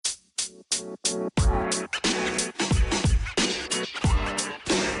Hey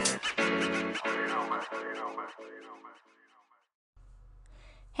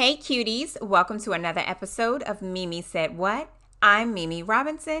cuties, welcome to another episode of Mimi Said What? I'm Mimi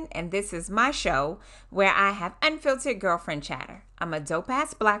Robinson, and this is my show where I have unfiltered girlfriend chatter. I'm a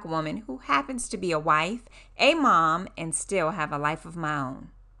dope-ass black woman who happens to be a wife, a mom, and still have a life of my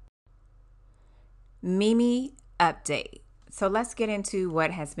own. Mimi update. So let's get into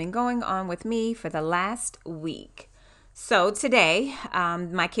what has been going on with me for the last week. So today,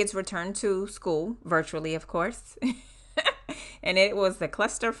 my kids returned to school, virtually of course. And it was the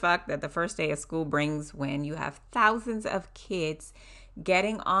clusterfuck that the first day of school brings when you have thousands of kids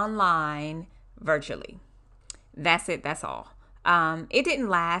getting online virtually. That's it. That's all. It didn't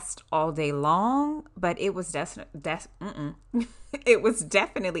last all day long, but it was it was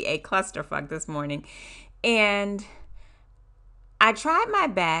definitely a clusterfuck this morning. And I tried my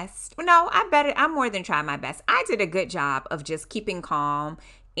best. No, I more than tried my best. I did a good job of just keeping calm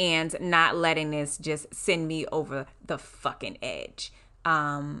and not letting this just send me over the fucking edge.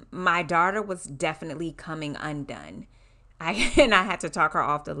 My daughter was definitely coming undone. I had to talk her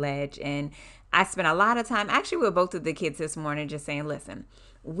off the ledge, and I spent a lot of time actually with both of the kids this morning just saying, listen,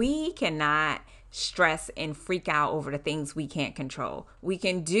 we cannot stress and freak out over the things we can't control. We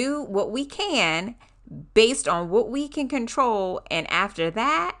can do what we can based on what we can control, and after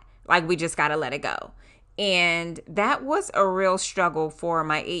that, like, we just got to let it go. And that was a real struggle for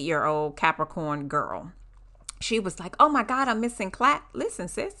my 8-year-old Capricorn girl. She was like, oh my God, I'm missing class. Listen,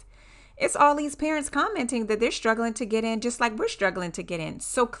 sis, it's all these parents commenting that they're struggling to get in just like we're struggling to get in.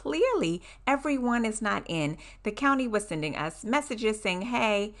 So clearly everyone is not in. The county was sending us messages saying,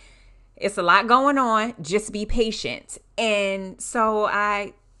 hey, it's a lot going on. Just be patient. And so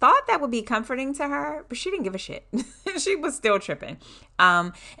I thought that would be comforting to her, but she didn't give a shit. She was still tripping.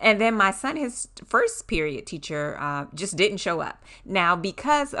 And then my son, his first period teacher, just didn't show up. Now,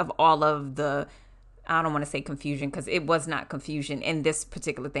 because of all of the, I don't want to say confusion, because it was not confusion in this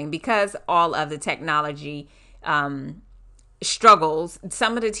particular thing, because all of the technology struggles,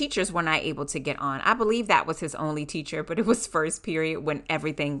 some of the teachers were not able to get on. I believe that was his only teacher, but it was first period when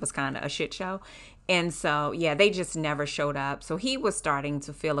everything was kind of a shit show. And so, yeah, they just never showed up. So he was starting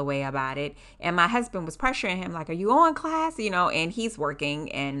to feel a way about it. And my husband was pressuring him like, are you on class? You know, and he's working.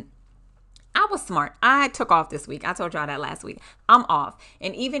 And I was smart. I took off this week. I told y'all that last week. I'm off.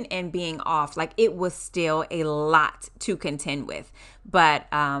 And even in being off, like, it was still a lot to contend with. But,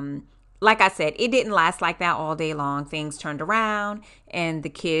 like I said, it didn't last like that all day long. Things turned around and the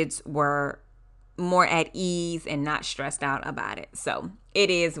kids were more at ease and not stressed out about it. So it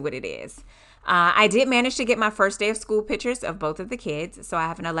is what it is. I did manage to get my first day of school pictures of both of the kids. So I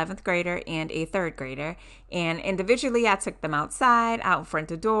have an 11th grader and a 3rd grader. And individually, I took them outside, out in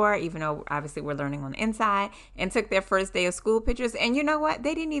front of the door, even though obviously we're learning on the inside, and took their first day of school pictures. And you know what?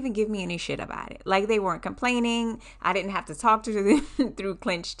 They didn't even give me any shit about it. Like, they weren't complaining. I didn't have to talk to them through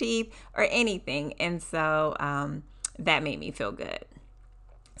clenched teeth or anything. And so that made me feel good.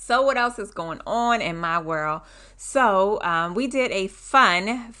 So what else is going on in my world? So we did a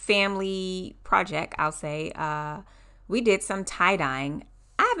fun family project, I'll say. We did some tie-dyeing.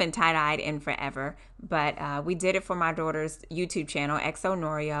 I haven't tie-dyed in forever, but we did it for my daughter's YouTube channel, XO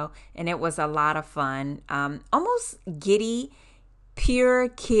Norio, and it was a lot of fun. Almost giddy, pure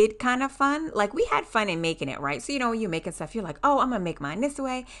kid kind of fun. Like, we had fun in making it, right? So, you know, when you're making stuff, you're like, oh, I'm gonna make mine this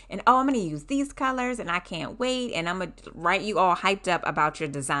way, and oh, I'm gonna use these colors, and I can't wait, and I'm gonna write you all hyped up about your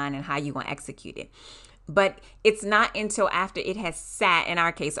design and how you want to execute it. But it's not until after it has sat, in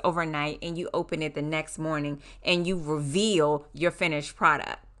our case, overnight, and you open it the next morning and you reveal your finished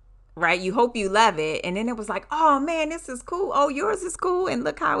product, right? You hope you love it. And then it was like, oh man, this is cool. Oh, yours is cool. And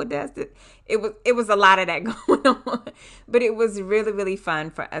look how it does it. It was a lot of that going on, but it was really, really fun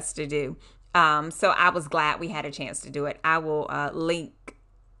for us to do. So I was glad we had a chance to do it. I will link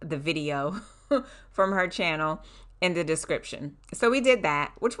the video from her channel in the description. So we did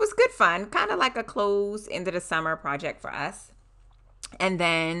that, which was good fun, kind of like a close into the summer project for us. And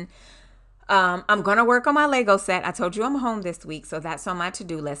then I'm going to work on my Lego set. I told you I'm home this week, so that's on my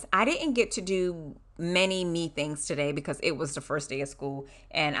to-do list. I didn't get to do many me things today because it was the first day of school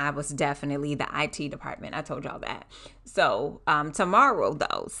and I was definitely the IT department. I told y'all that. So tomorrow,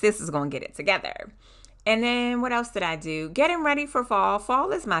 though, sis is going to get it together. And then what else did I do? Getting ready for fall.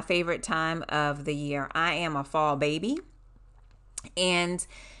 Fall is my favorite time of the year. I am a fall baby. And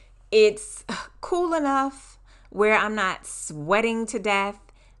it's cool enough where I'm not sweating to death,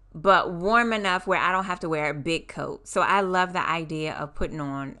 but warm enough where I don't have to wear a big coat. So I love the idea of putting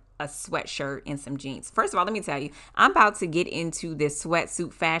on a sweatshirt and some jeans. First of all, let me tell you, I'm about to get into this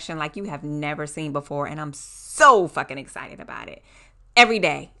sweatsuit fashion like you have never seen before, and I'm so fucking excited about it. Every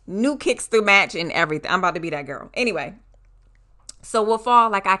day, new kicks to match and everything. I'm about to be that girl. Anyway, so with fall,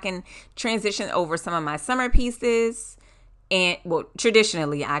 like I can transition over some of my summer pieces, and well,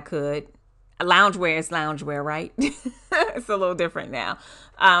 traditionally I could. Loungewear is loungewear, right? It's a little different now.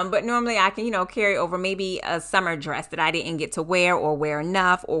 But normally I can, carry over maybe a summer dress that I didn't get to wear or wear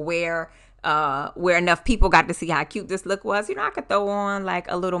enough or where enough people got to see how cute this look was. I could throw on like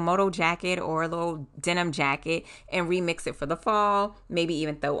a little moto jacket or a little denim jacket and remix it for the fall. Maybe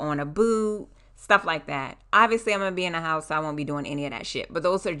even throw on a boot, stuff like that. Obviously, I'm going to be in the house, so I won't be doing any of that shit. But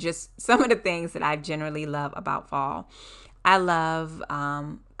those are just some of the things that I generally love about fall. I love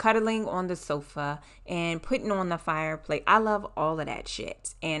cuddling on the sofa and putting on the fireplace. I love all of that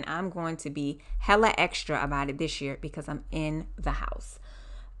shit. And I'm going to be hella extra about it this year because I'm in the house.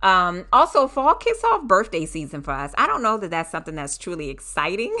 Also, fall kicks off birthday season for us. I don't know that that's something that's truly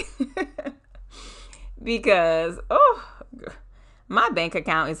exciting because, my bank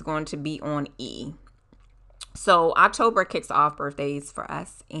account is going to be on E. So October kicks off birthdays for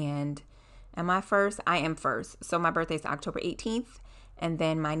us. And am I first? I am first. So my birthday is October 18th. And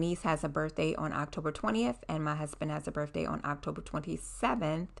then my niece has a birthday on October 20th. And my husband has a birthday on October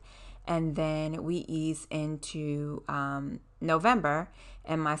 27th. And then we ease into November.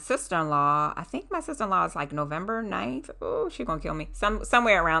 And my sister-in-law, I think my sister-in-law is like November 9th. Oh, she's going to kill me.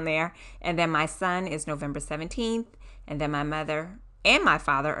 Somewhere around there. And then my son is November 17th. And then my mother and my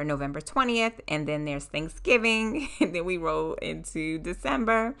father are November 20th. And then there's Thanksgiving. And then we roll into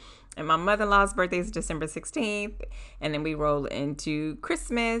December. And my mother-in-law's birthday is December 16th. And then we roll into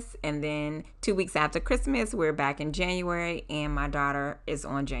Christmas. And then 2 weeks after Christmas, we're back in January. And my daughter is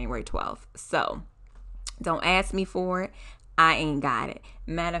on January 12th. So don't ask me for it. I ain't got it.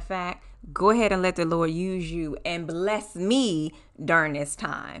 Matter of fact, go ahead and let the Lord use you and bless me during this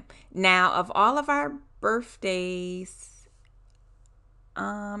time. Now, of all of our birthdays,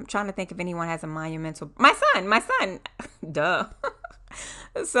 I'm trying to think if anyone has a monumental. My son, duh.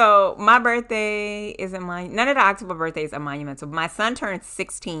 So my birthday isn't none of the October birthdays are monumental. My son turned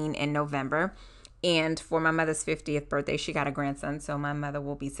 16 in November. And for my mother's 50th birthday, she got a grandson. So my mother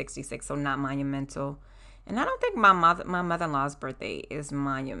will be 66. So not monumental. And I don't think my mother-in-law's birthday is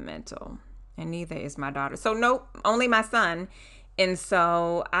monumental. And neither is my daughter. So nope, only my son. And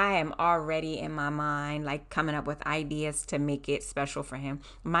so I am already in my mind, like coming up with ideas to make it special for him.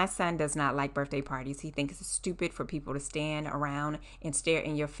 My son does not like birthday parties. He thinks it's stupid for people to stand around and stare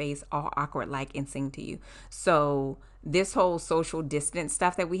in your face all awkward like and sing to you. So this whole social distance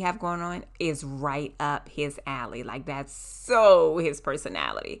stuff that we have going on is right up his alley. Like that's so his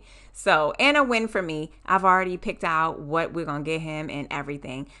personality. So, and a win for me. I've already picked out what we're going to get him and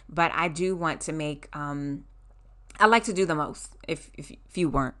everything. But I do want to make, I like to do the most, if you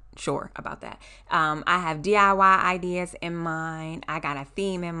weren't sure about that. I have DIY ideas in mind. I got a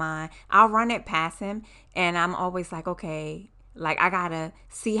theme in mind. I'll run it past him. And I'm always like, okay, like I got to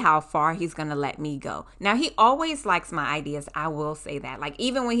see how far he's going to let me go. Now, he always likes my ideas. I will say that. Like,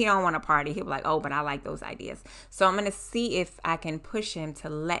 even when he don't want to party, he'll be like, oh, but I like those ideas. So I'm going to see if I can push him to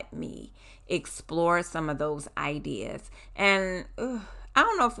let me explore some of those ideas. And I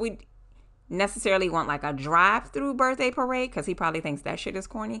don't know if we necessarily want like a drive-through birthday parade because he probably thinks that shit is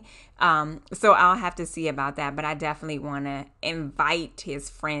corny. So I'll have to see about that. But I definitely want to invite his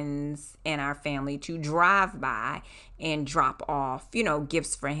friends and our family to drive by and drop off,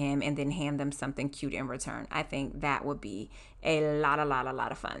 gifts for him and then hand them something cute in return. I think that would be a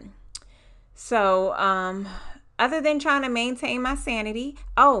lot of fun. So, other than trying to maintain my sanity,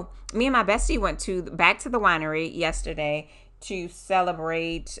 me and my bestie went back to the winery yesterday to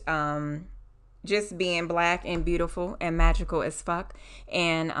celebrate just being Black and beautiful and magical as fuck.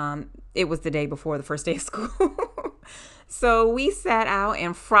 And it was the day before the first day of school. So we sat out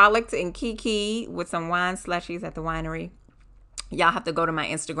and frolicked and kiki with some wine slushies at the winery. Y'all have to go to my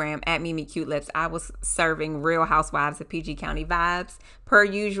Instagram at Mimi Cute Lips. I was serving Real Housewives of PG County vibes per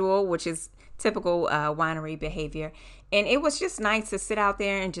usual, which is typical winery behavior. And it was just nice to sit out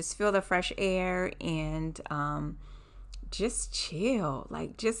there and just feel the fresh air and just chill.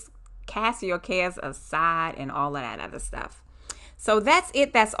 Like just cast your cares aside and all of that other stuff. So that's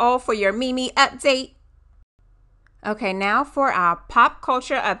it. That's all for your Mimi update. Okay, now for our pop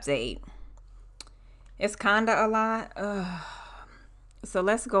culture update. It's kinda a lot. So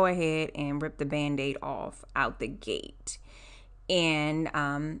let's go ahead and rip the Band-Aid off out the gate. And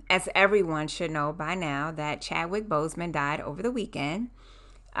as everyone should know by now, that Chadwick Boseman died over the weekend.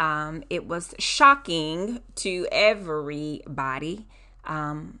 It was shocking to everybody.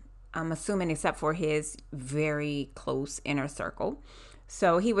 I'm assuming except for his very close inner circle.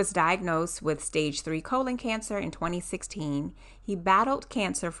 So he was diagnosed with stage 3 colon cancer in 2016. He battled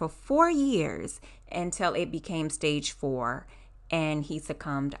cancer for 4 years until it became stage 4. And he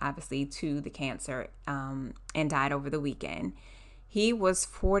succumbed, obviously, to the cancer and died over the weekend. He was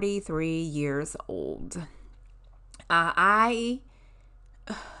 43 years old. I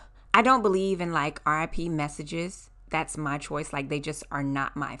don't believe in like RIP messages. That's my choice. Like, they just are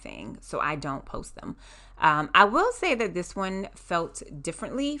not my thing. So I don't post them. I will say that this one felt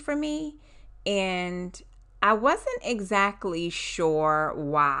differently for me. And I wasn't exactly sure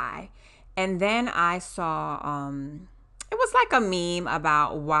why. And then I saw, it was like a meme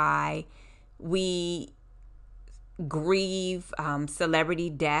about why we grieve celebrity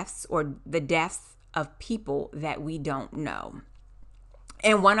deaths or the deaths of people that we don't know.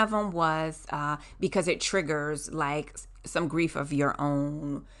 And one of them was because it triggers like some grief of your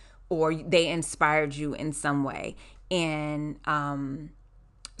own, or they inspired you in some way. And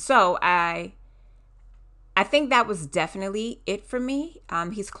so I think that was definitely it for me.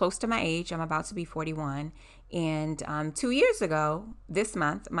 He's close to my age. I'm about to be 41. And 2 years ago, this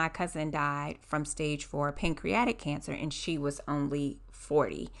month, my cousin died from stage 4 pancreatic cancer, and she was only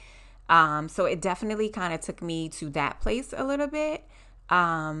 40. So it definitely kind of took me to that place a little bit.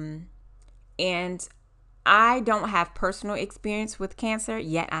 And I don't have personal experience with cancer,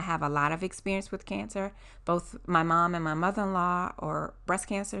 yet I have a lot of experience with cancer. Both my mom and my mother-in-law are breast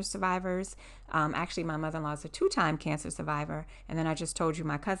cancer survivors. Actually, my mother-in-law is a 2-time cancer survivor. And then I just told you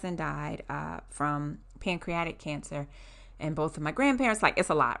my cousin died from pancreatic cancer. And both of my grandparents, like, it's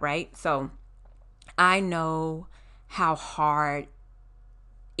a lot, right? So I know how hard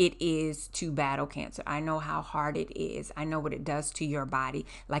it is to battle cancer. I know how hard it is. I know what it does to your body.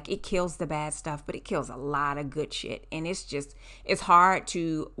 Like, it kills the bad stuff, but it kills a lot of good shit. And it's hard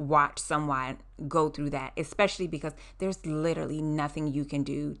to watch someone go through that, especially because there's literally nothing you can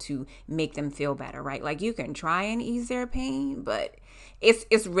do to make them feel better, right? Like, you can try and ease their pain, but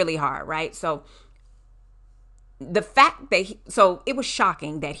it's really hard, right? So the fact that so it was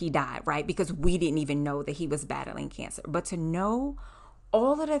shocking that he died, right? Because we didn't even know that he was battling cancer. But to know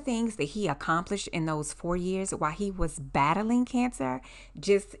all of the things that he accomplished in those 4 years while he was battling cancer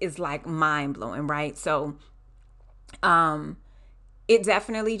just is like mind blowing, right? So, it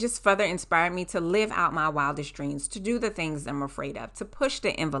definitely just further inspired me to live out my wildest dreams, to do the things I'm afraid of, to push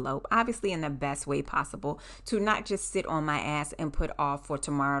the envelope, obviously in the best way possible, to not just sit on my ass and put off for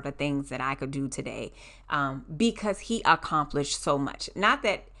tomorrow the things that I could do today, because he accomplished so much. Not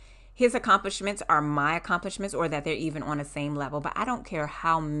that his accomplishments are my accomplishments or that they're even on the same level, but I don't care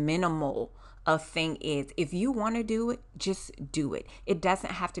how minimal a thing is. If you want to do it, just do it. It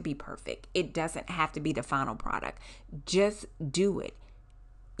doesn't have to be perfect. It doesn't have to be the final product. Just do it.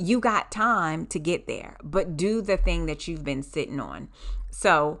 You got time to get there, but do the thing that you've been sitting on.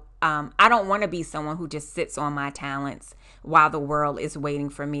 So I don't want to be someone who just sits on my talents while the world is waiting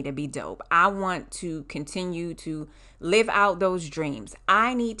for me to be dope. I want to continue to live out those dreams.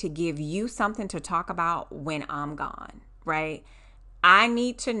 I need to give you something to talk about when I'm gone, right? I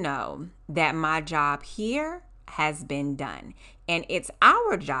need to know that my job here has been done. And it's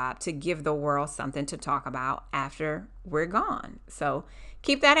our job to give the world something to talk about after we're gone. So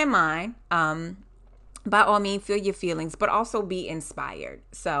keep that in mind. By all means, feel your feelings, but also be inspired.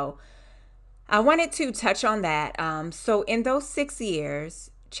 So I wanted to touch on that. So in those 6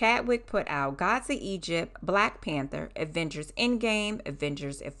 years, Chadwick put out Gods of Egypt, Black Panther, Avengers Endgame,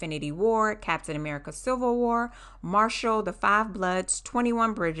 Avengers Infinity War, Captain America Civil War, Marshall, The Five Bloods,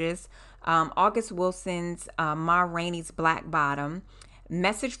 21 Bridges, August Wilson's Ma Rainey's Black Bottom,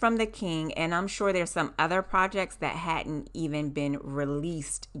 Message from the King, and I'm sure there's some other projects that hadn't even been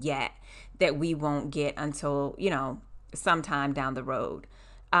released yet that we won't get until, sometime down the road.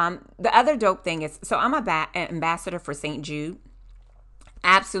 The other dope thing is, so I'm an ambassador for St. Jude.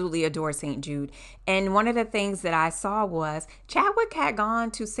 Absolutely adore St. Jude. And one of the things that I saw was Chadwick had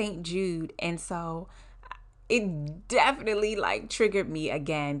gone to St. Jude. And so it definitely triggered me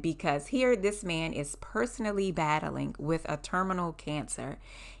again, because here this man is personally battling with a terminal cancer,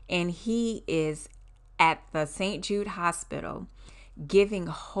 and he is at the St. Jude Hospital giving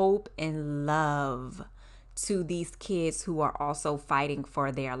hope and love to these kids who are also fighting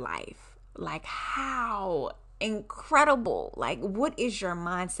for their life. Like, how incredible. Like, what is your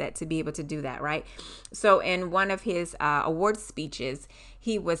mindset to be able to do that, right? So in one of his award speeches,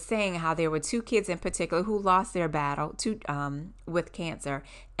 he was saying how there were 2 kids in particular who lost their battle with cancer,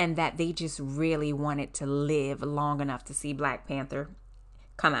 and that they just really wanted to live long enough to see Black Panther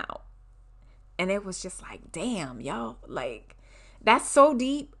come out. And it was just like, damn, yo, like, That's so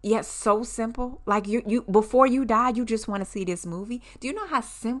deep, yet so simple. Like you before you die, you just want to see this movie. Do you know how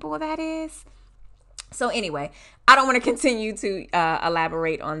simple that is? So anyway, I don't want to continue to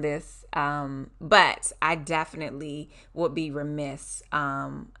elaborate on this, but I definitely would be remiss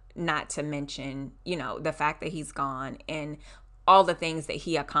not to mention, the fact that he's gone and all the things that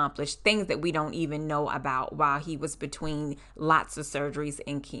he accomplished, things that we don't even know about while he was between lots of surgeries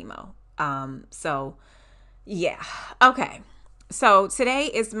and chemo. So yeah, okay. So today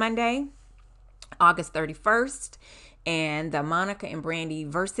is Monday, August 31st. And the Monica and Brandy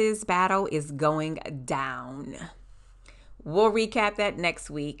versus battle is going down. We'll recap that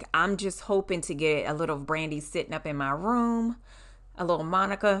next week. I'm just hoping to get a little Brandy sitting up in my room. A little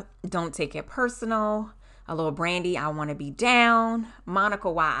Monica, don't take it personal. A little Brandy, I want to be down.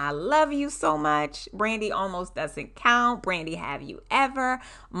 Monica, why I love you so much. Brandy almost doesn't count. Brandy, have you ever?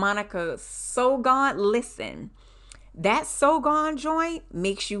 Monica, so gone. Listen. That so gone joint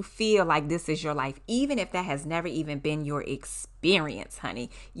makes you feel like this is your life, even if that has never even been your experience, honey.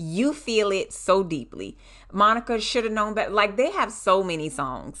 You feel it so deeply. Monica should have known better. Like, they have so many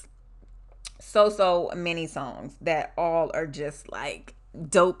songs. So many songs that all are just like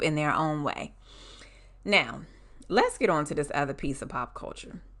dope in their own way. Now, let's get on to this other piece of pop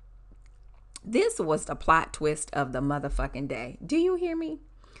culture. This was the plot twist of the motherfucking day. Do you hear me?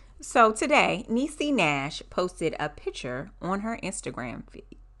 So today, Niecy Nash posted a picture on her Instagram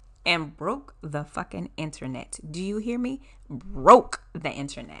feed and broke the fucking internet. Do you hear me? Broke the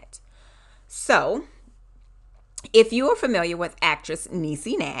internet. So, if you are familiar with actress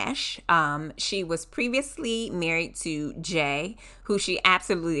Niecy Nash, she was previously married to Jay, who she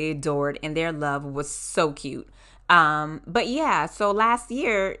absolutely adored, and their love was so cute. But yeah, so last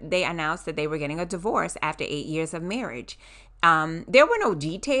year they announced that they were getting a divorce after 8 years of marriage. There were no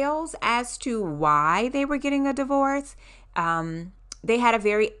details as to why they were getting a divorce. They had a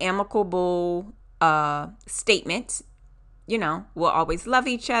very amicable statement. We'll always love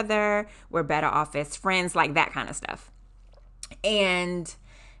each other. We're better off as friends, like that kind of stuff. And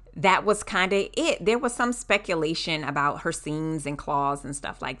that was kind of it. There was some speculation about her scenes and claws and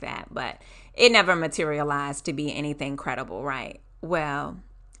stuff like that, but it never materialized to be anything credible, right? Well,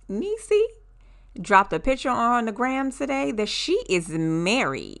 Niecy dropped a picture on the gram today that she is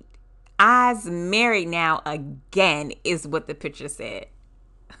married. I's married now again is what the picture said.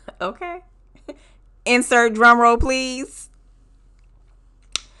 Okay. Insert drum roll, please.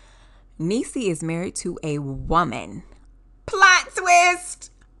 Niecy is married to a woman. Plot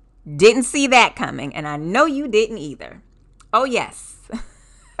twist. Didn't see that coming, and I know you didn't either. Oh, yes.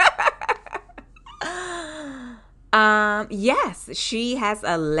 Yes, she has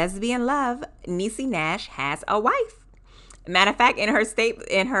a lesbian love. Niecy Nash has a wife. Matter of fact, in her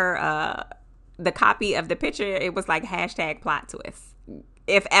the copy of the picture, it was like hashtag plot twist.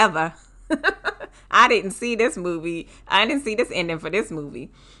 If ever. I didn't see this movie. I didn't see this ending for this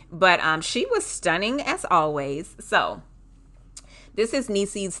movie. But she was stunning as always. So this is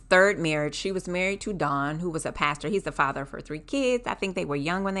Niecy's third marriage. She was married to Don, who was a pastor. He's the father of her 3 kids. I think they were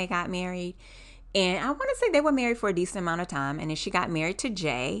young when they got married. And I want to say they were married for a decent amount of time. And then she got married to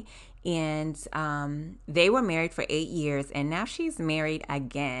Jay. And they were married for 8 years. And now she's married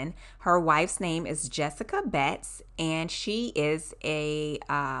again. Her wife's name is Jessica Betts. And she is a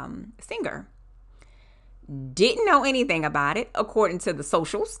singer. Didn't know anything about it. According to the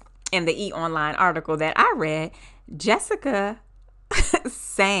socials and the E! Online article that I read, Jessica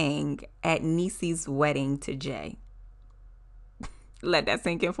sang at Niecy's wedding to Jay. Let that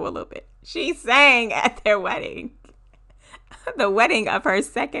sink in for a little bit. She sang at their wedding. The wedding of her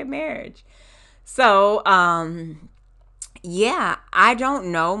second marriage. So, yeah, I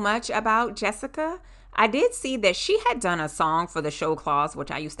don't know much about Jessica. I did see that she had done a song for the show Claws,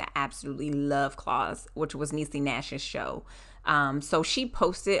 which I used to absolutely love Claws, which was Niecy Nash's show. So she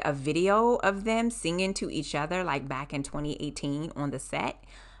posted a video of them singing to each other like back in 2018 on the set.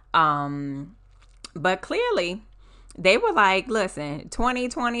 But clearly they were like, listen,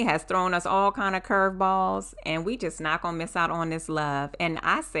 2020 has thrown us all kind of curveballs and we just not gonna miss out on this love. And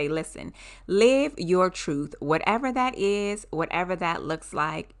I say, listen, live your truth, whatever that is, whatever that looks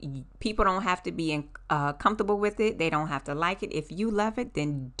like. People don't have to be comfortable with it. They don't have to like it. If you love it,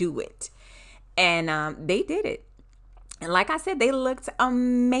 then do it. And they did it. And like I said, they looked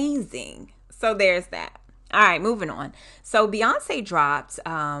amazing. So there's that. All right, moving on. So Beyonce dropped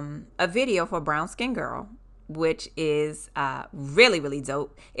a video for Brown Skin Girl, which is really, really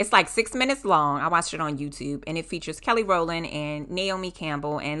dope. It's like 6 minutes long. I watched it on YouTube, and it features Kelly Rowland and Naomi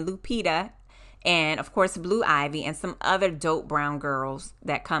Campbell and Lupita and, of course, Blue Ivy and some other dope brown girls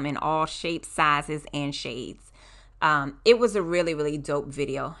that come in all shapes, sizes, and shades. It was a really, really dope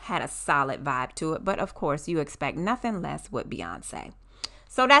video. Had a solid vibe to it. But of course, you expect nothing less with Beyonce.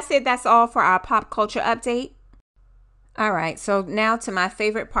 So that's it. That's all for our pop culture update. All right. So now to my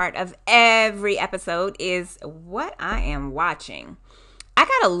favorite part of every episode is what I am watching. I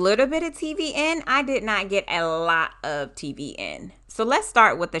got a little bit of TV in. I did not get a lot of TV in. So let's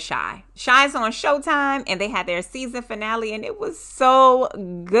start with The Chi. Chi's on Showtime, and they had their season finale, and it was so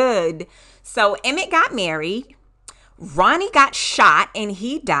good. So Emmett got married. Ronnie got shot, and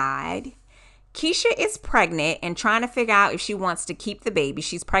he died. Keisha is pregnant and trying to figure out if she wants to keep the baby.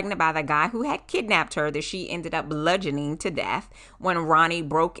 She's pregnant by the guy who had kidnapped her that she ended up bludgeoning to death when Ronnie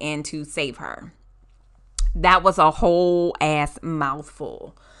broke in to save her. That was a whole ass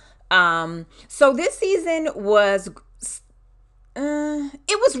mouthful. So this season was,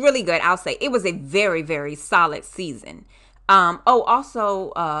 it was really good. I'll say it was a very, very solid season.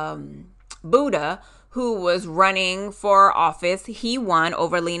 Buddha, who was running for office, he won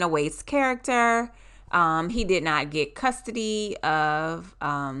over Lena Waithe's character. He did not get custody of,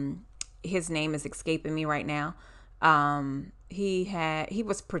 his name is escaping me right now. He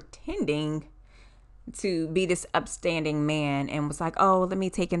was pretending to be this upstanding man and was like, oh, let me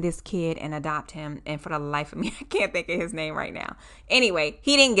take in this kid and adopt him. And for the life of me, I can't think of his name right now. Anyway,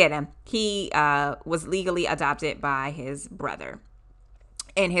 he didn't get him. He was legally adopted by his brother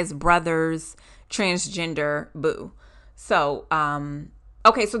and his brother's transgender boo. So,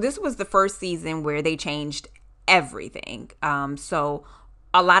 okay, so this was the first season where they changed everything. So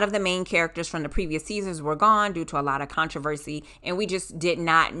a lot of the main characters from the previous seasons were gone due to a lot of controversy, and we just did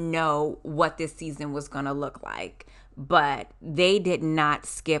not know what this season was going to look like. But they did not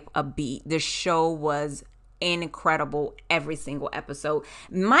skip a beat. The show was incredible every single episode.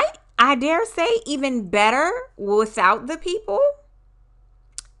 Might I dare say even better without the people?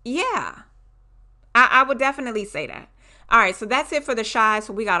 Yeah, I would definitely say that. All right, so that's it for The Chi.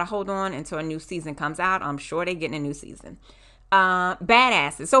 So we got to hold on until a new season comes out. I'm sure they're getting a new season.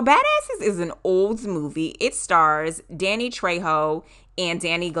 Badasses. So Badasses is an old movie. It stars Danny Trejo and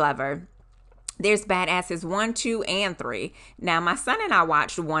Danny Glover. There's Badasses 1, 2, and 3. Now, my son and I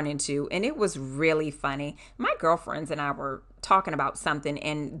watched 1 and 2, and it was really funny. My girlfriends and I were talking about something,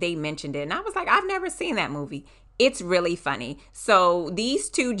 and they mentioned it, and I was like, I've never seen that movie. It's really funny. So these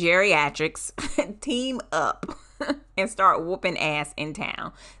two geriatrics team up and start whooping ass in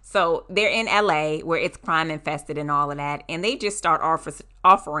town. So they're in LA where it's crime infested and all of that. And they just start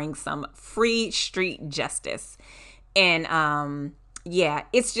offering some free street justice. And yeah,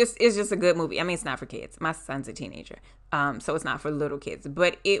 it's just a good movie. I mean, it's not for kids. My son's a teenager. So it's not for little kids,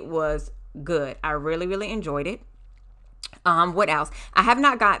 but it was good. I really, really enjoyed it. What else? I have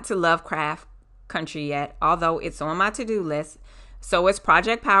not got to Lovecraft Country yet, although it's on my to-do list. So it's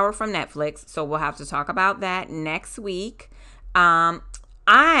Project Power from Netflix. So we'll have to talk about that next week. I'm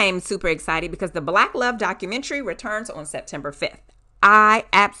super excited because the Black Love documentary returns on September 5th. I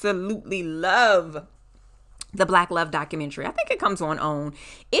absolutely love the Black Love documentary. I think it comes on OWN.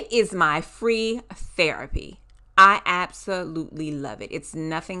 It is my free therapy. I absolutely love it. It's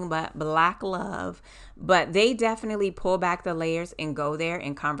nothing but Black love, but they definitely pull back the layers and go there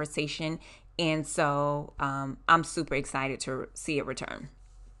in conversation. And so I'm super excited to see it return.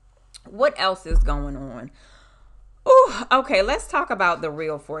 What else is going on? Ooh, okay, let's talk about The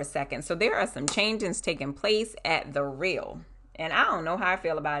Real for a second. So there are some changes taking place at The Real. And I don't know how I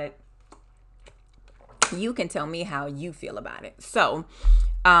feel about it. You can tell me how you feel about it. So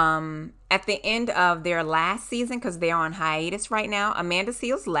at the end of their last season, because they're on hiatus right now, Amanda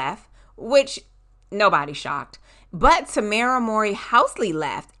Seales left, which nobody's shocked. But Tamara Mowry Housley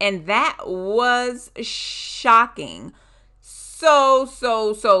left, and that was shocking. So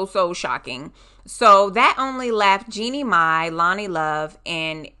shocking. So that only left Jeannie Mai, Lonnie Love,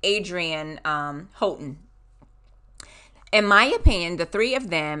 and Adrienne Houghton. In my opinion, the three of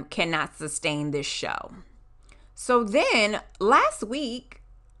them cannot sustain this show. So then last week,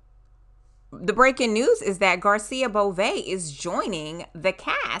 the breaking news is that Garcia Beauvais is joining the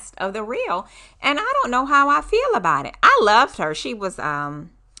cast of The Real. And I don't know how I feel about it. I loved her. She was,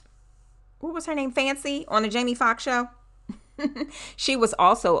 what was her name? Fancy on the Jamie Foxx show. She was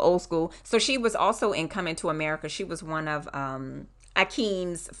also old school. So she was also in Coming to America. She was one of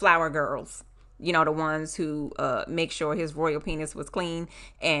Akeem's flower girls. You know, the ones who make sure his royal penis was clean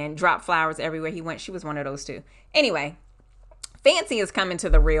and drop flowers everywhere he went. She was one of those too. Anyway. Fancy is coming to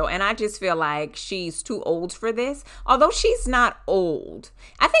The Real, and I just feel like she's too old for this. Although she's not old.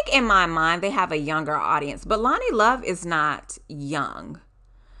 I think in my mind they have a younger audience, but Lonnie Love is not young.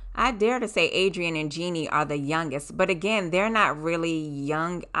 I dare to say Adrienne and Jeannie are the youngest, but again, they're not really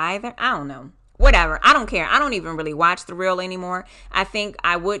young either. I don't know. whatever. I don't care. I don't even really watch The Real anymore. I think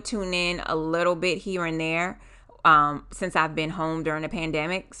I would tune in a little bit here and there since I've been home during the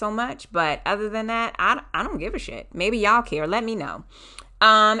pandemic so much. But other than that, I don't give a shit. Maybe y'all care. Let me know.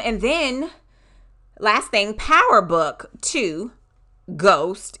 And then last thing, Power Book 2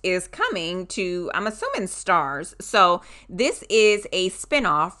 Ghost is coming to, I'm assuming, Stars. So this is a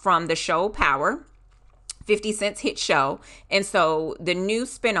spinoff from the show Power, 50 Cent's hit show. And so the new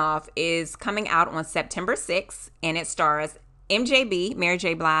spinoff is coming out on September 6th, and it stars MJB, Mary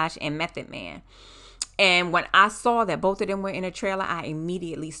J. Blige, and Method Man. And when I saw that both of them were in a trailer, I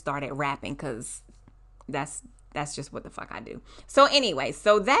immediately started rapping because that's just what the fuck I do. So anyway,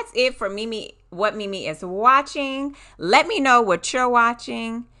 so that's it for Mimi, what Mimi is watching. Let me know what you're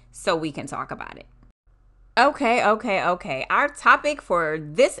watching so we can talk about it. Okay. Our topic for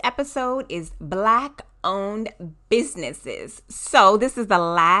this episode is Black-owned businesses. So this is the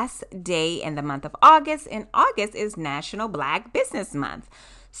last day in the month of August, and August is National Black Business Month.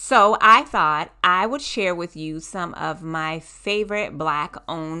 So I thought I would share with you some of my favorite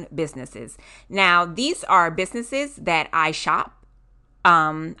Black-owned businesses. Now, these are businesses that I shop.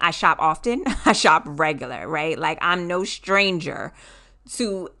 I shop often. I shop regular, right? Like, I'm no stranger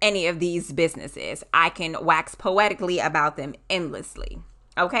to any of these businesses. I can wax poetically about them endlessly.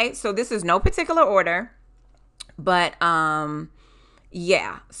 Okay, so this is no particular order, but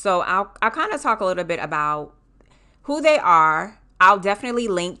yeah. So I'll kind of talk a little bit about who they are. I'll definitely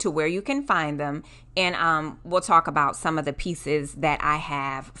link to where you can find them, and we'll talk about some of the pieces that I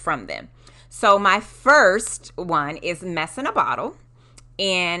have from them. So my first one is Mess in a Bottle,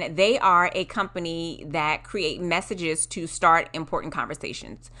 and they are a company that create messages to start important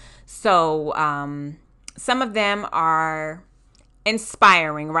conversations. So some of them are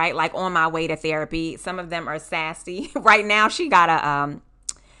inspiring, right? Like On My Way to Therapy. Some of them are sassy. Right now, she got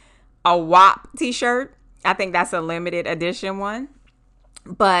a WAP t-shirt. I think that's a limited edition one.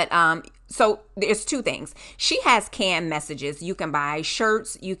 But so there's two things. She has canned messages. You can buy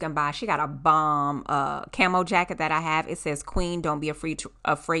shirts. You can buy, she got a bomb camo jacket that I have. It says, "Queen, don't be afraid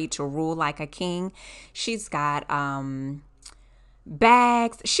to rule like a king." She's got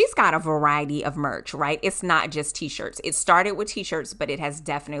bags. She's got a variety of merch, right? It's not just t-shirts. It started with t-shirts, but it has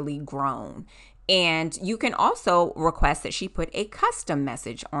definitely grown. And you can also request that she put a custom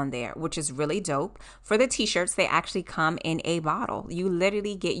message on there, which is really dope. For the t-shirts, they actually come in a bottle. You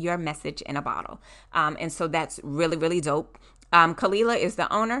literally get your message in a bottle. And so that's really, really dope. Kalila is the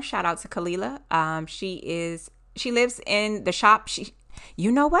owner. Shout out to Kalila. She lives in the shop.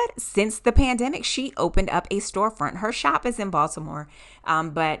 You know what? Since the pandemic, she opened up a storefront. Her shop is in Baltimore,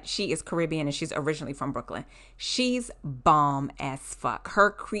 but she is Caribbean and she's originally from Brooklyn. She's bomb as fuck.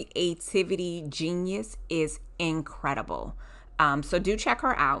 Her creativity genius is incredible. So do check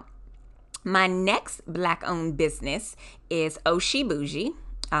her out. My next Black-owned business is Oshi Bougie.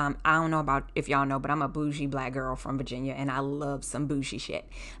 I don't know about if y'all know, but I'm a bougie Black girl from Virginia, and I love some bougie shit.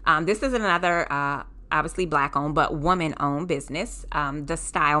 This is another obviously Black-owned, but woman-owned business. The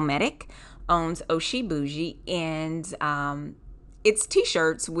Style Medic owns Oshi Bougie, and it's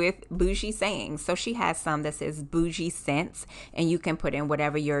t-shirts with bougie sayings. So she has some that says bougie scents, and you can put in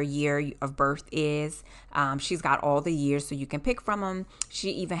whatever your year of birth is. She's got all the years, so you can pick from them.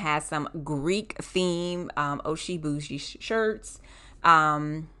 She even has some Greek theme Oshi Bougie shirts. What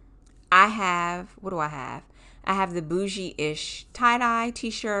do I have? I have the Bougie-ish tie-dye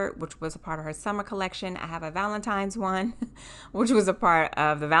t-shirt, which was a part of her summer collection. I have a Valentine's one, which was a part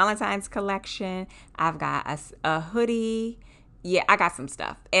of the Valentine's collection. I've got a hoodie. Yeah, I got some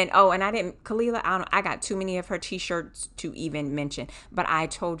stuff. And Kalila, I got too many of her t-shirts to even mention. But I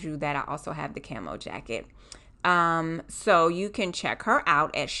told you that I also have the camo jacket. So you can check her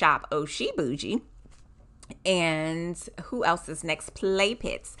out at Shop Oshi Bougie. And who else is next? Play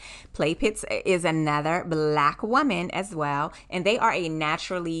Pits. Play Pits is another Black woman as well, and they are a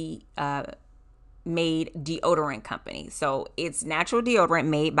naturally made deodorant company. So it's natural deodorant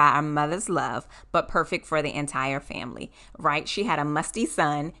made by our mother's love, but perfect for the entire family, right? She had a musty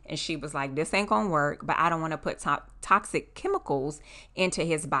son, and she was like, "This ain't gonna work, but I don't want to put toxic chemicals into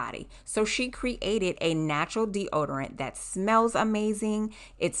his body." So she created a natural deodorant that smells amazing.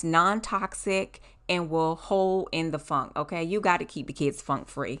 It's non-toxic and will hold in the funk. Okay, you got to keep the kids funk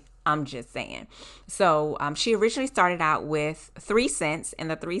free. I'm just saying. So she originally started out with 3 cents, and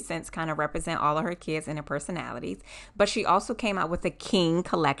the 3 cents kind of represent all of her kids and their personalities. But she also came out with the King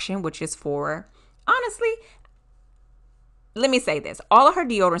collection, which is for, honestly, let me say this. All of her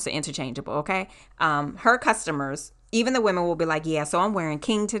deodorants are interchangeable, okay? Her customers, even the women, will be like, "Yeah, so I'm wearing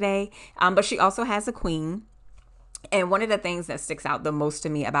King today." But she also has a Queen. And one of the things that sticks out the most to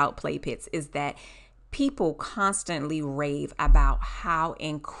me about Play Pits is that people constantly rave about how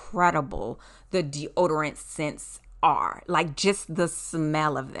incredible the deodorant scents are, like just the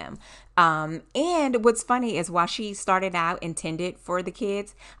smell of them. And what's funny is while she started out intended for the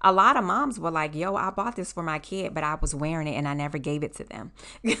kids, a lot of moms were like, yo, I bought this for my kid, but I was wearing it and I never gave it to them.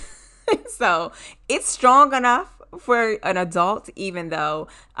 So it's strong enough for an adult, even though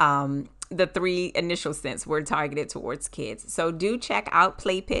the three initial scents were targeted towards kids. So do check out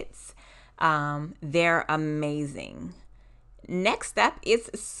Play Pits. They're amazing. Next up is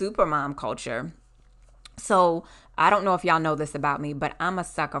supermom culture. So I don't know if y'all know this about me, but I'm a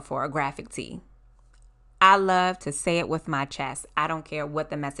sucker for a graphic tee. I love to say it with my chest. I don't care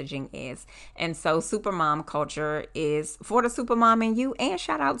what the messaging is. And so supermom culture is for the supermom in you. And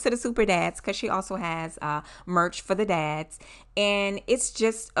shout out to the super dads, because she also has merch for the dads. And it's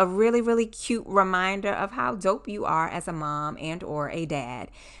just a really, really cute reminder of how dope you are as a mom and or a dad.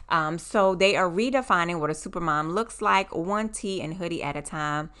 So they are redefining what a supermom looks like, one tee and hoodie at a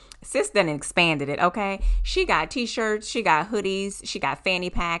time. Sis done expanded it, okay? She got t-shirts, she got hoodies, she got fanny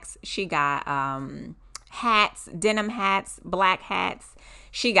packs, she got hats, denim hats, black hats.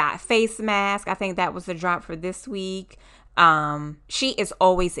 She got face mask. I think that was the drop for this week. She is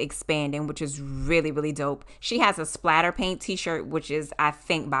always expanding, which is really, really dope. She has a splatter paint t-shirt, which is, I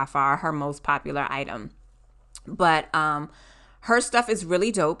think, by far her most popular item. But her stuff is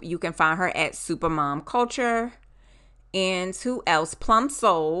really dope. You can find her at Supermom Culture. And who else? Plum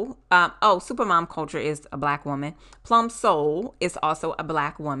Soul. Supermom Culture is a black woman. Plum Soul is also a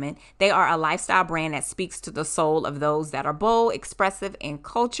black woman. They are a lifestyle brand that speaks to the soul of those that are bold, expressive, and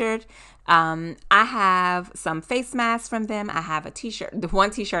cultured. I have some face masks from them. I have a t-shirt. The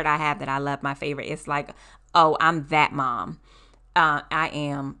one t-shirt I have that I love, my favorite, is like, oh, I'm that mom. I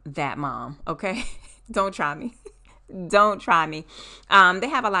am that mom. Okay. Don't try me. Don't try me. They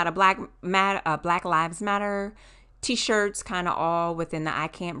have a lot of Black Lives Matter t-shirts, kind of all within the I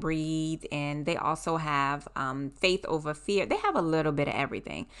Can't Breathe. And they also have Faith Over Fear. They have a little bit of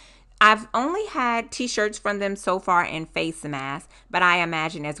everything. I've only had t-shirts from them so far and face masks, but I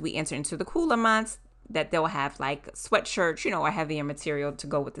imagine as we enter into the cooler months that they'll have like sweatshirts, a heavier material to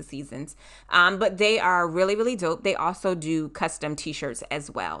go with the seasons. But they are really, really dope. They also do custom t-shirts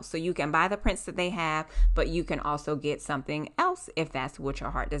as well. So you can buy the prints that they have, but you can also get something else if that's what your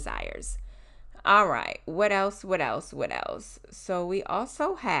heart desires. All right. What else? So we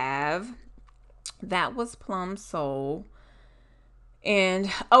also have, that was Plum Soul. And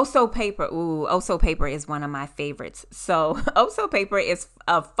Oso Paper. Ooh, Oso Paper is one of my favorites. So Oso Paper is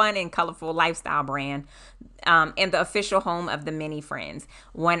a fun and colorful lifestyle brand and the official home of the Many Friends.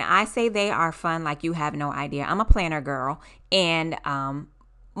 When I say they are fun, like you have no idea, I'm a planner girl. And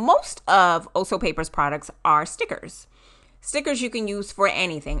most of Oso Paper's products are stickers. Stickers you can use for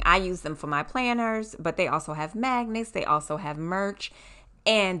anything. I use them for my planners, but they also have magnets. They also have merch.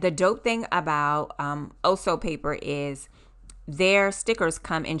 And the dope thing about Oso Paper is their stickers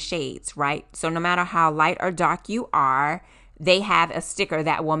come in shades, right? So no matter how light or dark you are, they have a sticker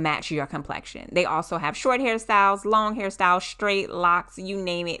that will match your complexion. They also have short hairstyles, long hairstyles, straight locks, you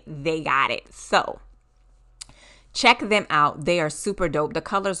name it, they got it. So check them out. They are super dope. The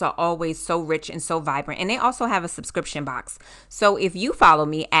colors are always so rich and so vibrant. And they also have a subscription box. So if you follow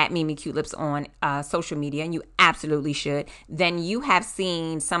me at Mimi Cute Lips on social media, and you absolutely should, then you have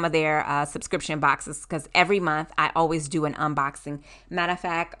seen some of their subscription boxes, because every month I always do an unboxing. Matter of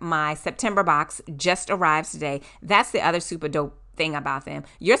fact, my September box just arrived today. That's the other super dope thing about them.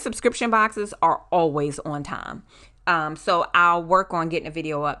 Your subscription boxes are always on time. So I'll work on getting a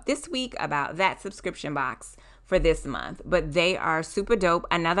video up this week about that subscription box for this month, but they are super dope.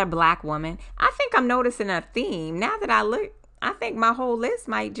 Another black woman. I think I'm noticing a theme now that I look. I think my whole list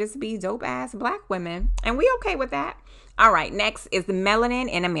might just be dope ass black women, and we okay with that. All right, next is Melanin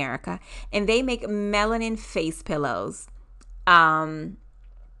in America, and they make melanin face pillows. I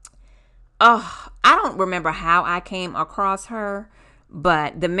don't remember how I came across her,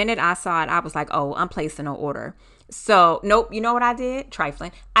 but the minute I saw it, I was like, oh, I'm placing an order. So, nope, you know what I did?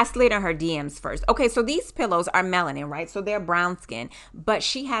 Trifling. I slid in her DMs first. Okay, so these pillows are melanin, right? So they're brown skin, but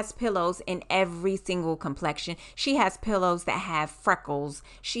she has pillows in every single complexion. She has pillows that have freckles.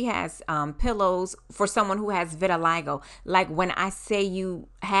 She has pillows for someone who has vitiligo. Like when I say you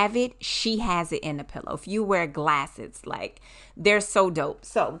have it, she has it in the pillow. If you wear glasses, like they're so dope.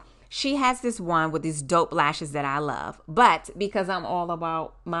 So she has this one with these dope lashes that I love. But because I'm all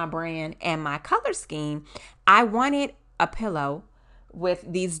about my brand and my color scheme, I wanted a pillow with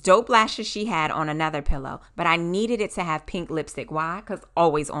these dope lashes she had on another pillow. But I needed it to have pink lipstick. Why? Because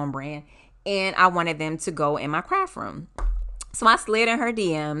always on brand. and I wanted them to go in my craft room. So I slid in her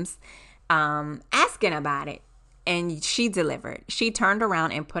DMs, asking about it. And she delivered. She turned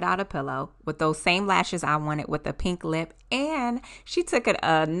around and put out a pillow with those same lashes I wanted, with a pink lip. And she took it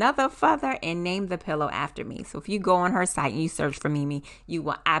another further and named the pillow after me. So if you go on her site and you search for Mimi, you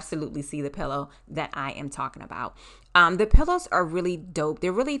will absolutely see the pillow that I am talking about. The pillows are really dope.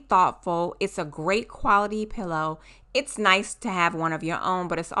 They're really thoughtful. It's a great quality pillow. It's nice to have one of your own,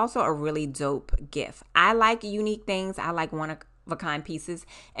 but it's also a really dope gift. I like unique things. I like one of a kind pieces,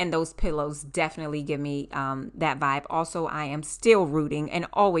 and those pillows definitely give me that vibe. Also, I am still rooting and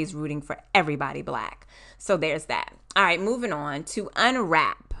always rooting for everybody Black. So there's that. All right, moving on to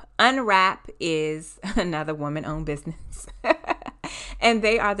Unwrap. Unwrap is another woman-owned business. And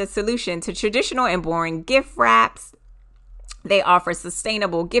they are the solution to traditional and boring gift wraps. They offer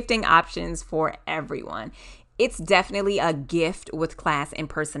sustainable gifting options for everyone. It's definitely a gift with class and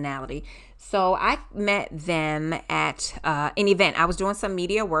personality. So I met them at an event. I was doing some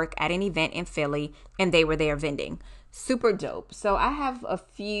media work at an event in Philly, and they were there vending. Super dope. So I have a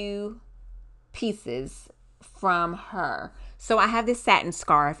few pieces from her. So I have this satin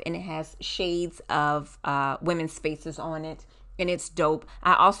scarf, and it has shades of women's faces on it, and it's dope.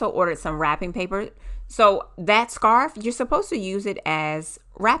 I also ordered some wrapping paper. So that scarf, you're supposed to use it as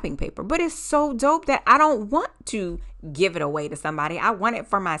wrapping paper, but it's so dope that I don't want to give it away to somebody. I want it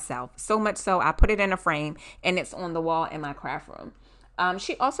for myself. So much so I put it in a frame, and it's on the wall in my craft room.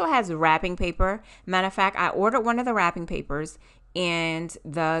 She also has wrapping paper. Matter of fact, I ordered one of the wrapping papers, and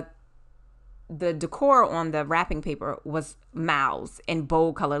the decor on the wrapping paper was mouths and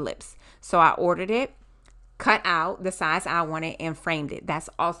bold color lips. So I ordered it, cut out the size I wanted, and framed it. That's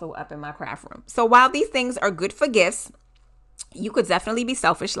also up in my craft room. So while these things are good for gifts, you could definitely be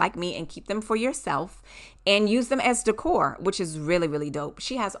selfish like me and keep them for yourself and use them as decor, which is really, really dope.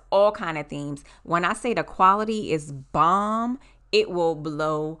 She has all kind of themes. When I say the quality is bomb, it will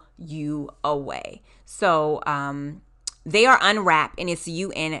blow you away. So they are Unwrap, and it's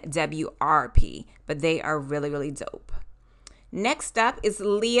UNWRP, but they are really, really dope. Next up is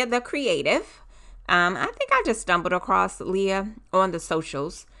Leah the Creative. I think I just stumbled across Leah on the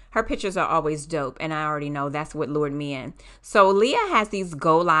socials. Her pictures are always dope, and I already know that's what lured me in. So Leah has these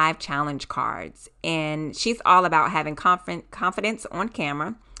Go Live challenge cards, and she's all about having confidence on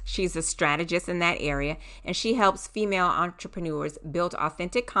camera. She's a strategist in that area, and she helps female entrepreneurs build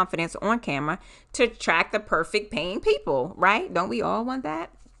authentic confidence on camera to attract the perfect paying people, right? Don't we all want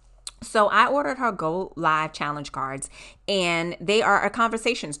that? So I ordered her Go Live challenge cards, and they are a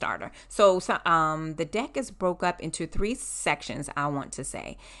conversation starter. So the deck is broke up into 3 sections, I want to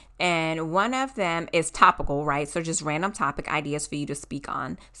say. And one of them is topical, right? So just random topic ideas for you to speak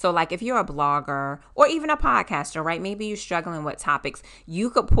on. So like if you're a blogger or even a podcaster, right? Maybe you're struggling with topics,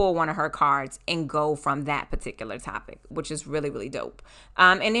 you could pull one of her cards and go from that particular topic, which is really, really dope.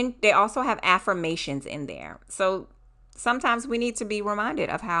 And then they also have affirmations in there. So sometimes we need to be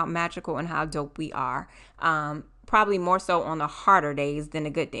reminded of how magical and how dope we are. Probably more so on the harder days than the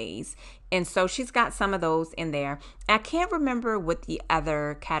good days. And so she's got some of those in there. I can't remember what the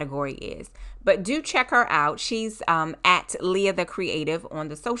other category is, but do check her out. She's at Leah the Creative on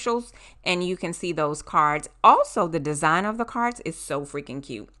the socials, and you can see those cards. Also, the design of the cards is so freaking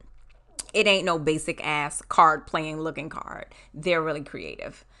cute. It ain't no basic ass card playing looking card. They're really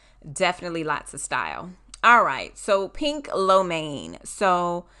creative. Definitely lots of style. All right, so Pink Lomain.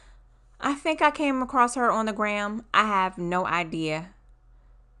 So I think I came across her on the gram. I have no idea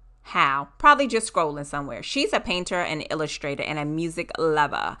how. Probably just scrolling somewhere. She's a painter, an illustrator, and a music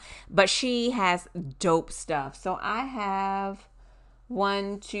lover. But she has dope stuff. So I have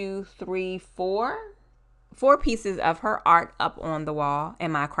 4 pieces of her art up on the wall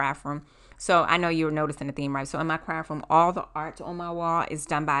in my craft room. So I know you were noticing the theme, right? So in my craft room, all the art on my wall is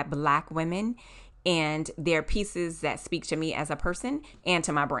done by Black women. And they're pieces that speak to me as a person and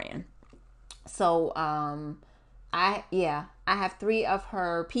to my brand. So, I have 3 of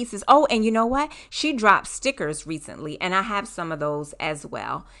her pieces. Oh, and you know what? She dropped stickers recently, and I have some of those as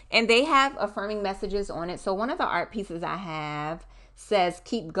well. And they have affirming messages on it. So one of the art pieces I have says,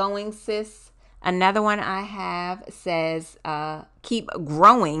 "Keep going, sis." Another one I have says, "Keep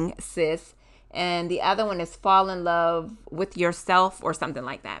growing, sis." And the other one is, "Fall in love with yourself," or something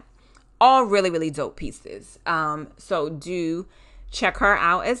like that. All really, really dope pieces. So do check her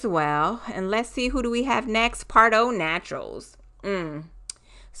out as well. And let's see, who do we have next? Pardo Naturals.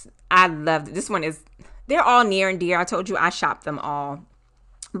 I love it. This one is, they're all near and dear. I told you I shop them all.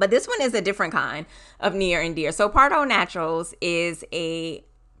 But this one is a different kind of near and dear. So Pardo Naturals is a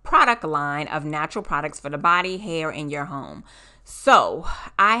product line of natural products for the body, hair, and your home. So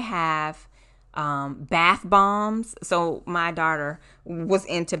I have bath bombs. So my daughter was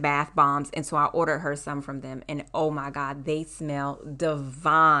into bath bombs, and so I ordered her some from them. And oh my God, they smell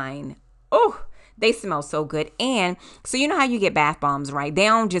divine. Oh, they smell so good. And so you know how you get bath bombs, right? They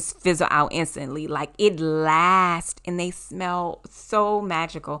don't just fizzle out instantly. Like it lasts and they smell so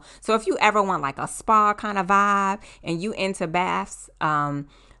magical. So if you ever want like a spa kind of vibe and you into baths,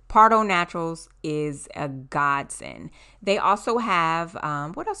 Pardo Naturals is a godsend. They also have,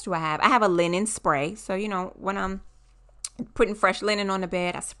 what else do I have? I have a linen spray. So, you know, when I'm putting fresh linen on the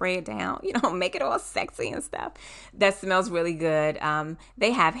bed, I spray it down, you know, make it all sexy and stuff. That smells really good.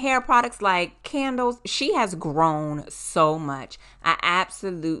 They have hair products like candles. She has grown so much. I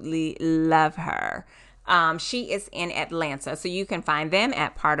absolutely love her. She is in Atlanta, so you can find them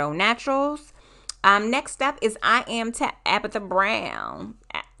at Pardo Naturals. Next up is I Am Tabitha Brown.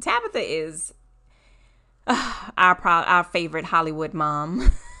 Tabitha is our favorite Hollywood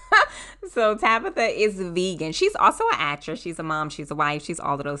mom. So Tabitha is vegan. She's also an actress. She's a mom. She's a wife. She's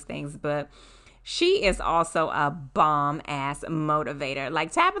all of those things. But she is also a bomb ass motivator.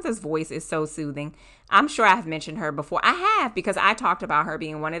 Like Tabitha's voice is so soothing. I'm sure I've mentioned her before. I have, because I talked about her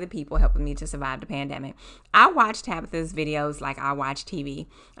being one of the people helping me to survive the pandemic. I watch Tabitha's videos like I watch TV.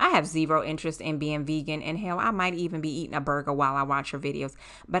 I have zero interest in being vegan, and hell, I might even be eating a burger while I watch her videos.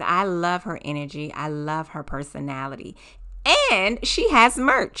 But I love her energy. I love her personality. And she has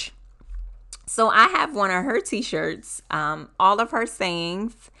merch. So I have one of her t-shirts, all of her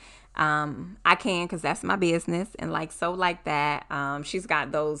sayings. I can, because that's my business, and like that. She's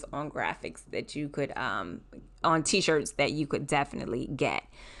got those on graphics that you could on t-shirts that you could definitely get.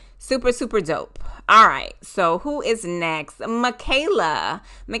 Super dope. All right, so who is next? Michaela.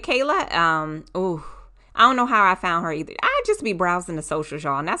 I don't know how I found her either. I just be browsing the socials,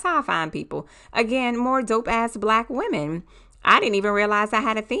 y'all, and that's how I find people. Again, more dope ass black women. I didn't even realize I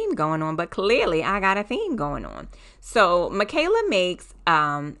had a theme going on, but clearly I got a theme going on. So Michaela makes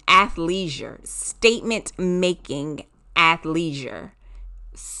athleisure, statement making athleisure.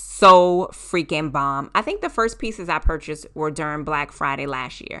 So freaking bomb. I think the first pieces I purchased were during Black Friday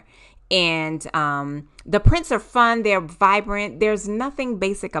last year. And the prints are fun. They're vibrant. There's nothing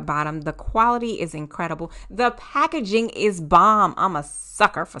basic about them. The quality is incredible. The packaging is bomb. I'm a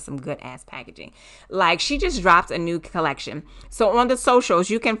sucker for some good ass packaging. Like, she just dropped a new collection. So on the socials,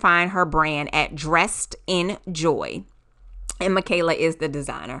 you can find her brand at Dressed in Joy. And Michaela is the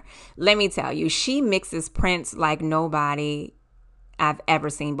designer. Let me tell you, she mixes prints like nobody I've ever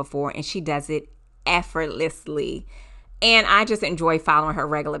seen before. And she does it effortlessly. And I just enjoy following her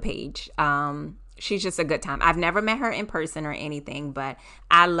regular page. She's just a good time. I've never met her in person or anything, but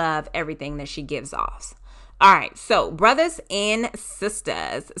I love everything that she gives off. All right, so Brothers and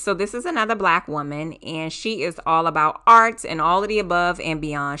Sisters. So this is another black woman, and she is all about art and all of the above and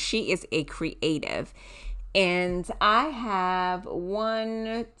beyond. She is a creative. And I have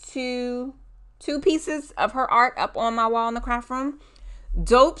two pieces of her art up on my wall in the craft room.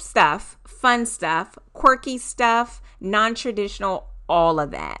 Dope stuff, fun stuff, quirky stuff, non-traditional, all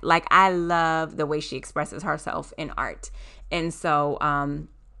of that. Like, I love the way she expresses herself in art. And so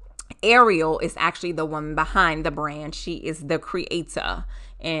Ariel is actually the woman behind the brand. She is the creator.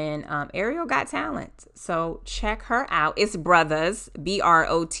 And Ariel got talent. So check her out. It's Brothers,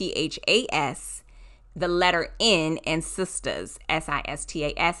 Brothas, the letter N, and Sisters,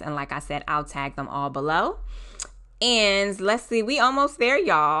 Sistas. And like I said, I'll tag them all below. And let's see, we almost there,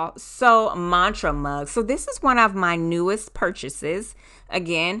 y'all. So mantra mugs. So this is one of my newest purchases.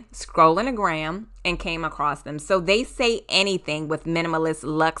 Again, scrolling the gram and came across them. So they say anything with minimalist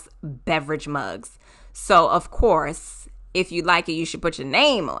luxe beverage mugs. So of course, if you like it, you should put your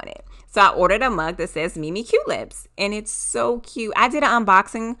name on it. So I ordered a mug that says Mimi Cute Lips, and it's so cute. I did an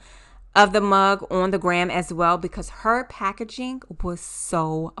unboxing of the mug on the gram as well, because her packaging was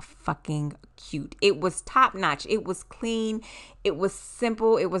so fucking cute. It was top notch. It was clean. It was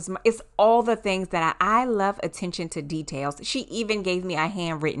simple. It's all the things that I love. Attention to details. She even gave me a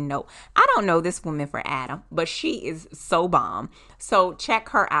handwritten note. I don't know this woman for Adam, but she is so bomb. So check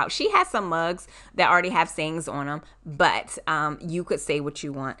her out. She has some mugs that already have sayings on them, but you could say what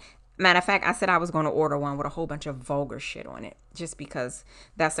you want. Matter of fact, I said I was going to order one with a whole bunch of vulgar shit on it, just because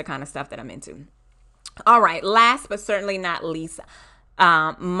that's the kind of stuff that I'm into. All right, last but certainly not least,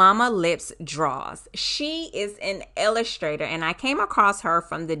 Mama Lips Draws. She is an illustrator, and I came across her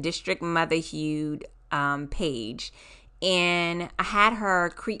from the District Motherhood page. And I had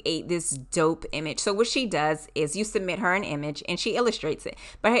her create this dope image. So what she does is you submit her an image and she illustrates it.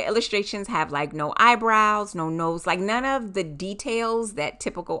 But her illustrations have like no eyebrows, no nose, like none of the details that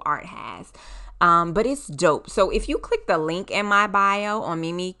typical art has. But it's dope. So if you click the link in my bio on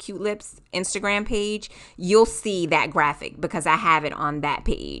Mimi Cute Lips Instagram page, you'll see that graphic because I have it on that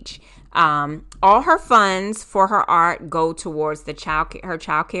page. All her funds for her art go towards her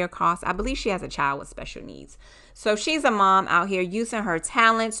child care costs. I believe she has a child with special needs. So she's a mom out here using her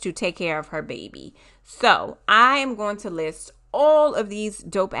talents to take care of her baby. So I am going to list all of these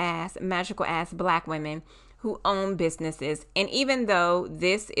dope ass, magical ass Black women who own businesses. And even though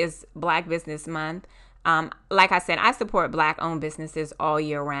this is Black Business Month, like I said, I support Black owned businesses all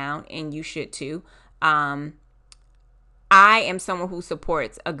year round, and you should too. I am someone who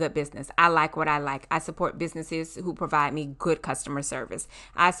supports a good business. I like what I like. I support businesses who provide me good customer service.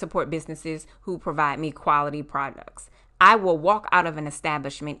 I support businesses who provide me quality products. I will walk out of an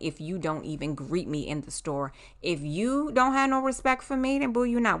establishment if you don't even greet me in the store. If you don't have no respect for me, then boo,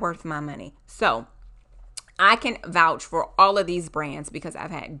 you're not worth my money. So I can vouch for all of these brands because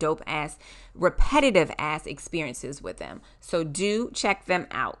I've had dope ass, repetitive ass experiences with them. So do check them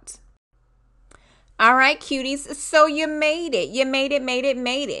out. All right, cuties. So you made it. You made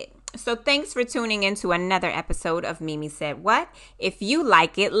it. So thanks for tuning in to another episode of Mimi Said What. If you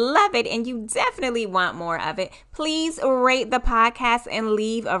like it, love it, and you definitely want more of it, please rate the podcast and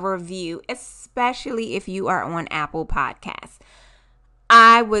leave a review, especially if you are on Apple Podcasts.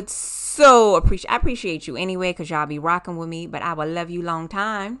 I would so appreciate you anyway because y'all be rocking with me, but I will love you long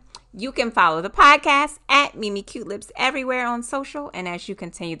time. You can follow the podcast at Mimi Cute Lips everywhere on social. And as you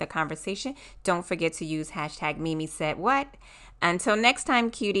continue the conversation, don't forget to use hashtag Mimi Said What. Until next time,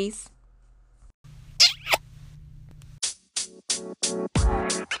 cuties.